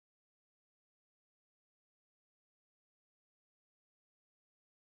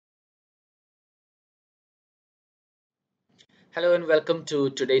Hello and welcome to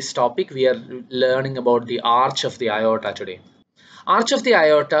today's topic. We are learning about the arch of the aorta today. Arch of the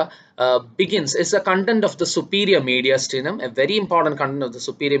aorta begins is the content of the superior mediastinum, a very important content of the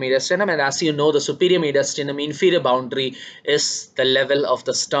superior mediastinum. And as you know, the superior mediastinum inferior boundary is the level of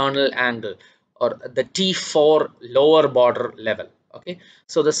the sternal angle or the T4 lower border level. Okay,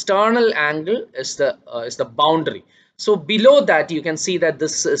 so the sternal angle is the boundary. So below that, you can see that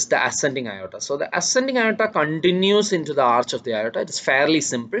this is the ascending aorta. So the ascending aorta continues into the arch of the aorta. It is fairly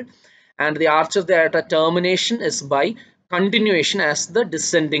simple. And the arch of the aorta termination is by continuation as the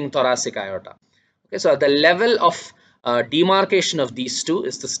descending thoracic aorta. Okay, so at the level of demarcation of these two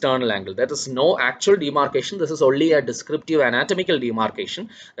is the sternal angle. There is no actual demarcation. This is only a descriptive anatomical demarcation.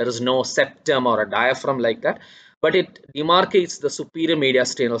 There is no septum or a diaphragm like that. But it demarcates the superior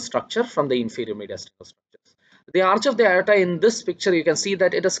mediastinal structure from the inferior mediastinal structure. The arch of the aorta in this picture, you can see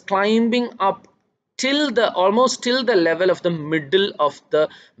that it is climbing up till the almost till the level of the middle of the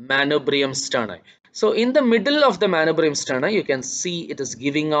manubrium sterni. So in the middle of the manubrium sterni, you can see it is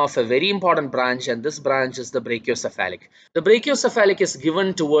giving off a very important branch, and this branch is the brachiocephalic. The brachiocephalic is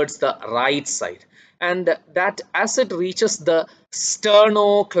given towards the right side, and that as it reaches the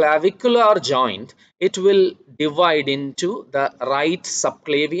sternoclavicular joint, it will divide into the right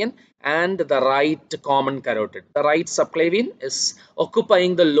subclavian and the right common carotid. The right subclavian is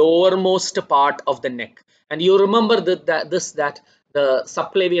occupying the lowermost part of the neck. And you remember that the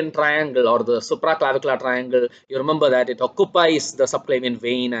subclavian triangle or the supraclavicular triangle, you remember that it occupies the subclavian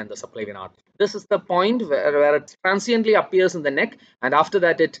vein and the subclavian artery. This is the point where it transiently appears in the neck, and after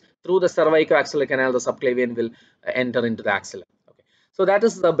that it through the cervicoaxillary canal, the subclavian will enter into the axilla. Okay. So that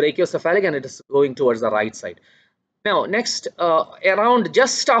is the brachiocephalic, and it is going towards the right side. Now, next, around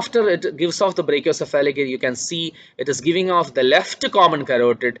just after it gives off the brachiocephalic, you can see it is giving off the left common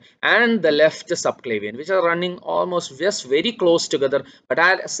carotid and the left subclavian, which are running almost just very close together. But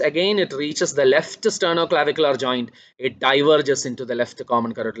as again it reaches the left sternoclavicular joint, it diverges into the left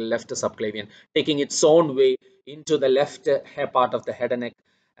common carotid, left subclavian, taking its own way into the left part of the head and neck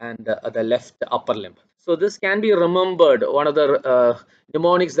and the left upper limb. So this can be remembered. One of the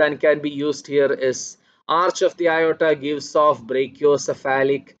mnemonics that can be used here is arch of the aorta gives off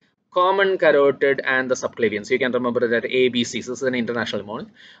brachiocephalic, common carotid, and the subclavian. So you can remember that ABC. This is an international mnemonic.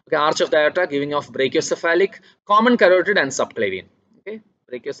 Okay, arch of the aorta giving off brachiocephalic, common carotid, and subclavian. Okay,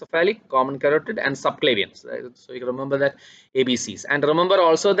 brachiocephalic, common carotid, and subclavian. So you can remember that ABCs. And remember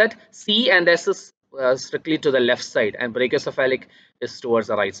also that C and S is strictly to the left side, and brachiocephalic is towards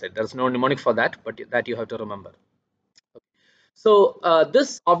the right side. There's no mnemonic for that, but that you have to remember. So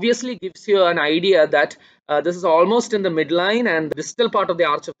this obviously gives you an idea that this is almost in the midline, and the distal part of the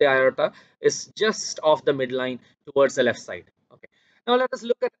arch of the aorta is just off the midline towards the left side. Okay. Now let us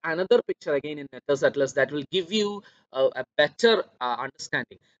look at another picture again in Nether's Atlas that will give you a better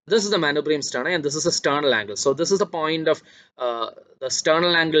understanding. This is the manubrium sterni, and this is a sternal angle. So this is the point of the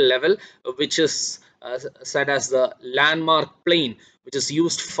sternal angle level, which is said as the landmark plane, which is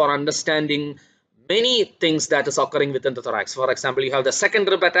used for understanding many things that is occurring within the thorax. For example, you have the second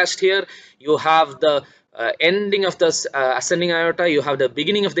rib attached here, you have the ending of the ascending aorta, you have the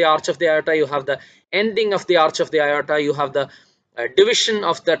beginning of the arch of the aorta, you have the ending of the arch of the aorta, you have the division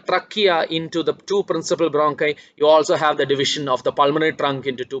of the trachea into the two principal bronchi, you also have the division of the pulmonary trunk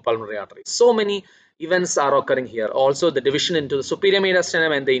into two pulmonary arteries. So many events are occurring here. Also the division into the superior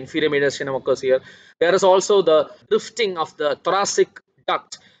mediastinum and the inferior mediastinum occurs here. There is also the drifting of the thoracic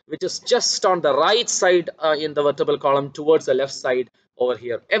duct, which is just on the right side in the vertebral column towards the left side over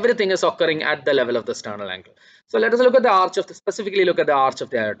here. Everything is occurring at the level of the sternal angle. So let us look at the arch of specifically look at the arch of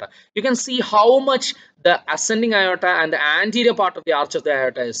the aorta. You can see how much the ascending aorta and the anterior part of the arch of the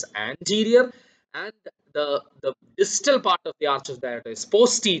aorta is anterior, and the distal part of the arch of the aorta is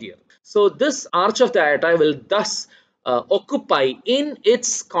posterior. So this arch of the aorta will thus occupy in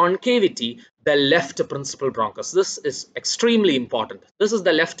its concavity the left principal bronchus. This is extremely important. This is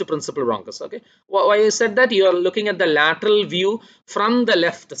the left principal bronchus. Okay, why I said that? You are looking at the lateral view from the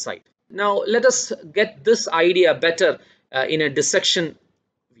left side. Now let us get this idea better in a dissection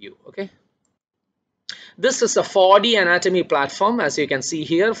view. Okay, this is a 4D anatomy platform, as you can see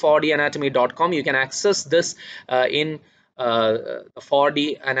here, 4danatomy.com. You can access this in the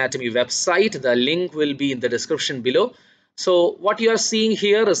 4D anatomy website. The link will be in the description below. So what you are seeing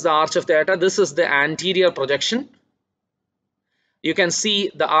here is the arch of the aorta. This is the anterior projection. You can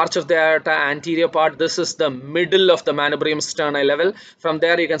see the arch of the aorta anterior part. This is the middle of the manubrium sterni level. From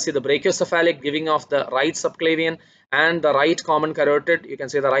there you can see the brachiocephalic giving off the right subclavian and the right common carotid. You can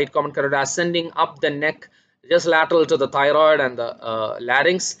see the right common carotid ascending up the neck, just lateral to the thyroid and the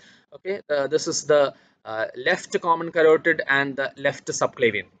larynx. Okay, this is the left common carotid and the left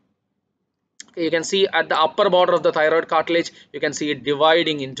subclavian. Okay, you can see at the upper border of the thyroid cartilage, you can see it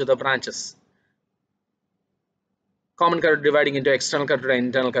dividing into the branches. Common carotid dividing into external carotid and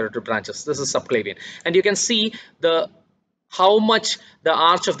internal carotid branches. This is subclavian, and you can see the how much the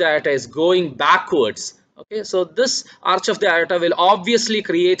arch of the aorta is going backwards. Okay, so this arch of the aorta will obviously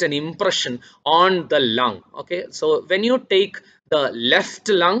create an impression on the lung. Okay, so when you take the left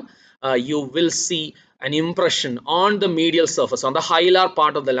lung, you will see an impression on the medial surface, on the hilar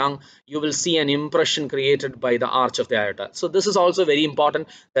part of the lung. You will see an impression created by the arch of the aorta. So this is also very important.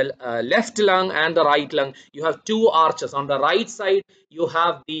 The left lung and the right lung, you have two arches. On the right side, you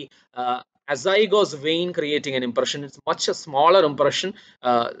have the azygos vein creating an impression. It's much a smaller impression,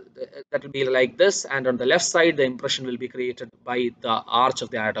 that will be like this, and on the left side the impression will be created by the arch of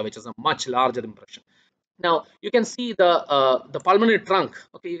the aorta, which is a much larger impression. Now you can see the pulmonary trunk.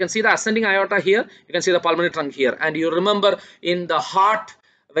 Okay, you can see the ascending aorta here, you can see the pulmonary trunk here, and you remember in the heart,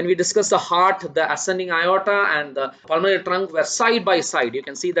 when we discuss the heart, the ascending aorta and the pulmonary trunk were side by side. You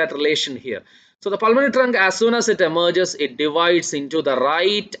can see that relation here. So the pulmonary trunk, as soon as it emerges, it divides into the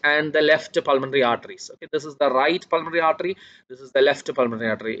right and the left pulmonary arteries. Okay, this is the right pulmonary artery, this is the left pulmonary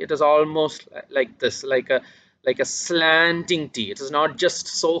artery. It is almost like this, like a slanting T. It is not just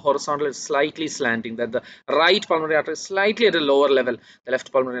so horizontal, it's slightly slanting, that the right pulmonary artery is slightly at a lower level, the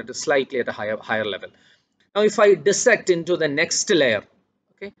left pulmonary artery is slightly at a higher level. Now if I dissect into the next layer,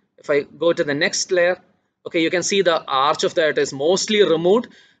 okay, if I go to the next layer, okay, you can see the arch of the aorta is mostly removed.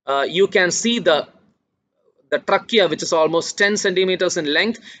 You can see the trachea, which is almost 10 centimeters in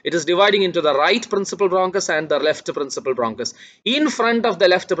length. It is dividing into the right principal bronchus and the left principal bronchus. In front of the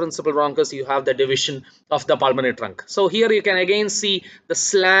left principal bronchus, you have the division of the pulmonary trunk. So here you can again see the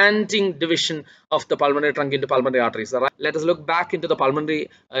slanting division of the pulmonary trunk into pulmonary arteries. Right? Let us look back into the pulmonary,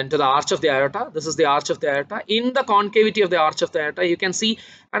 into the arch of the aorta. This is the arch of the aorta. In the concavity of the arch of the aorta, you can see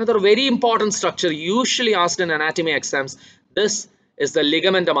another very important structure usually asked in anatomy exams. This is the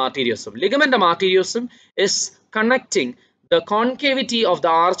ligamentum arteriosum. Ligamentum arteriosum is connecting the concavity of the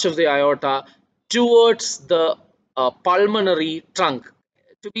arch of the aorta towards the pulmonary trunk.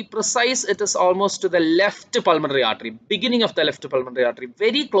 To be precise, it is almost to the left pulmonary artery, beginning of the left pulmonary artery,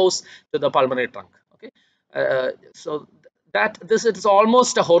 very close to the pulmonary trunk. Okay, so that this is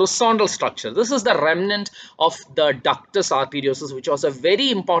almost a horizontal structure. This is the remnant of the ductus arteriosus, which was a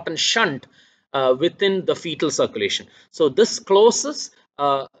very important shunt within the fetal circulation. So this closes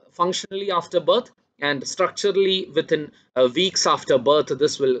functionally after birth, and structurally within weeks after birth,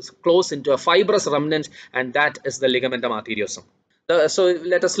 this will close into a fibrous remnant, and that is the ligamentum arteriosum. So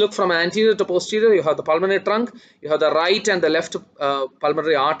let us look from anterior to posterior. You have the pulmonary trunk, you have the right and the left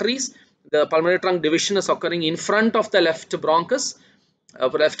pulmonary arteries. The pulmonary trunk division is occurring in front of the left bronchus,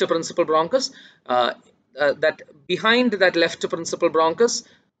 left principal bronchus. That behind that left principal bronchus,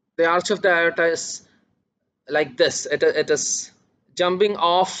 the arch of the aorta is like this. It is jumping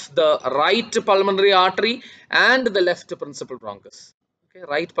off the right pulmonary artery and the left principal bronchus. Okay,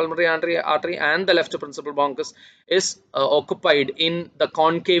 right pulmonary artery and the left principal bronchus is occupied in the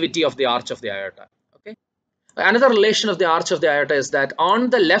concavity of the arch of the aorta. Okay. Another relation of the arch of the aorta is that on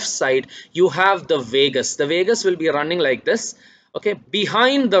the left side you have the vagus. The vagus will be running like this. Okay,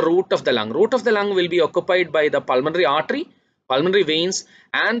 behind the root of the lung. Root of the lung will be occupied by the pulmonary artery, pulmonary veins,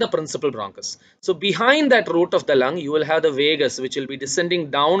 and the principal bronchus. So behind that root of the lung, you will have the vagus, which will be descending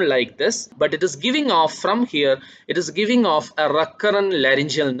down like this, but it is giving off from here, it is giving off a recurrent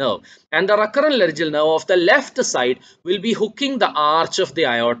laryngeal nerve. And the recurrent laryngeal nerve of the left side will be hooking the arch of the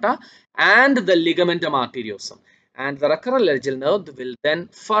aorta and the ligamentum arteriosum. And the recurrent laryngeal nerve will then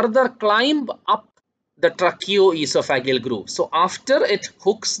further climb up the tracheo-oesophageal groove. So after it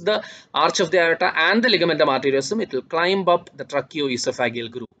hooks the arch of the aorta and the ligamentum arteriosum, it will climb up the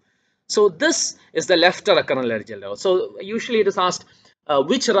tracheo-oesophageal groove. So this is the left recurrent laryngeal nerve. So usually it is asked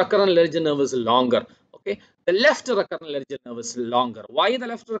which recurrent laryngeal nerve is longer. Okay, the left recurrent laryngeal nerve is longer. Why the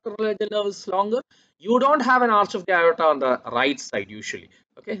left recurrent laryngeal nerve is longer? You don't have an arch of the aorta on the right side usually.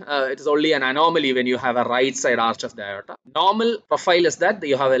 Okay, it is only an anomaly when you have a right side arch of the aorta. Normal profile is that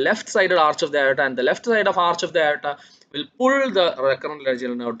you have a left sided arch of the aorta, and the left side of arch of the aorta will pull the recurrent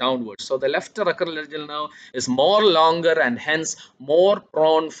laryngeal nerve downwards. So the left recurrent laryngeal nerve is more longer and hence more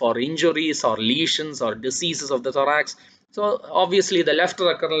prone for injuries or lesions or diseases of the thorax. So obviously the left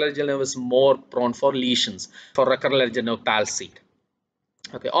recurrent laryngeal nerve is more prone for lesions, for recurrent laryngeal nerve palsy.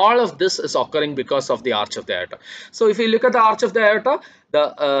 Okay, all of this is occurring because of the arch of the aorta. So if you look at the arch of the aorta,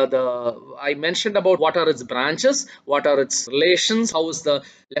 the I mentioned about what are its branches, what are its relations, how is the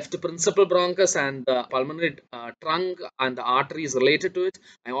left principal bronchus and the pulmonary trunk and the arteries related to it.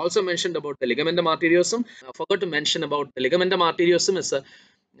 I also mentioned about the ligamentum arteriosum. I forgot to mention about the ligamentum arteriosum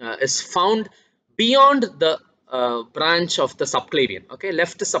is found beyond the branch of the subclavian. Okay,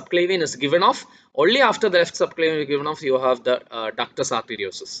 left subclavian is given off. Only after the left subclavian is given off, you have the ductus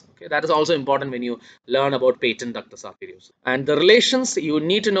arteriosus. Okay, that is also important when you learn about patent ductus arteriosus. And the relations, you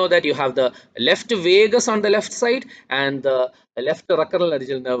need to know that you have the left vagus on the left side and the left recurrent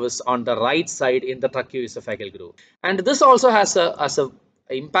laryngeal nervus on the right side in the tracheoesophageal groove. And this also has a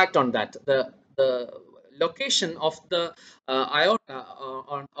impact on that. The location of the aorta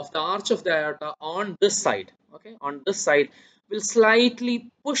of the arch of the aorta on this side, okay, on this side will slightly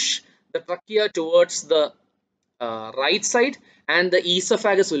push the trachea towards the right side, and the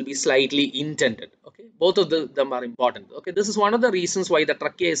esophagus will be slightly indented. Okay, both of them are important. Okay, this is one of the reasons why the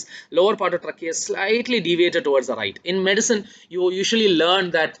trachea is lower part of trachea is slightly deviated towards the right. In medicine, you usually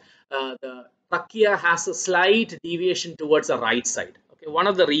learn that the trachea has a slight deviation towards the right side. Okay, one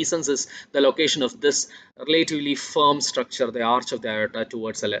of the reasons is the location of this relatively firm structure, the arch of the aorta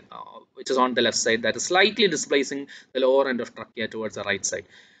towards the left, which is on the left side, that is slightly displacing the lower end of trachea towards the right side.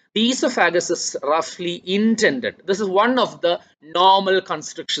 The esophagus is roughly indented. This is one of the normal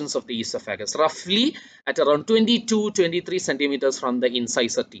constrictions of the esophagus, roughly at around 22-23 centimeters from the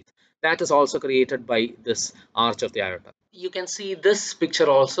incisor teeth. That is also created by this arch of the aorta. You can see this picture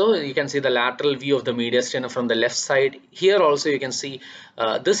also. You can see the lateral view of the mediastinum from the left side. Here also you can see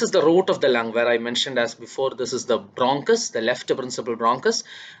this is the root of the lung, where I mentioned as before, this is the bronchus, the left principal bronchus.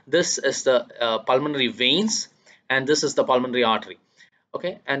 This is the pulmonary veins, and this is the pulmonary artery.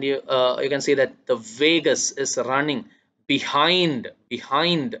 Okay, and you can see that the vagus is running behind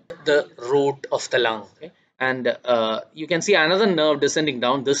the root of the lung. Okay, and you can see another nerve descending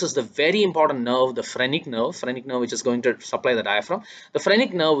down. This is the very important nerve, the phrenic nerve, which is going to supply the diaphragm. The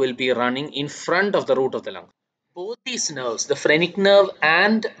phrenic nerve will be running in front of the root of the lung. Both these nerves, the phrenic nerve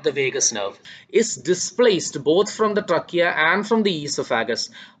and the vagus nerve, is displaced both from the trachea and from the esophagus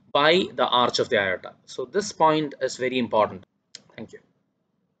by the arch of the aorta. So this point is very important. Thank you.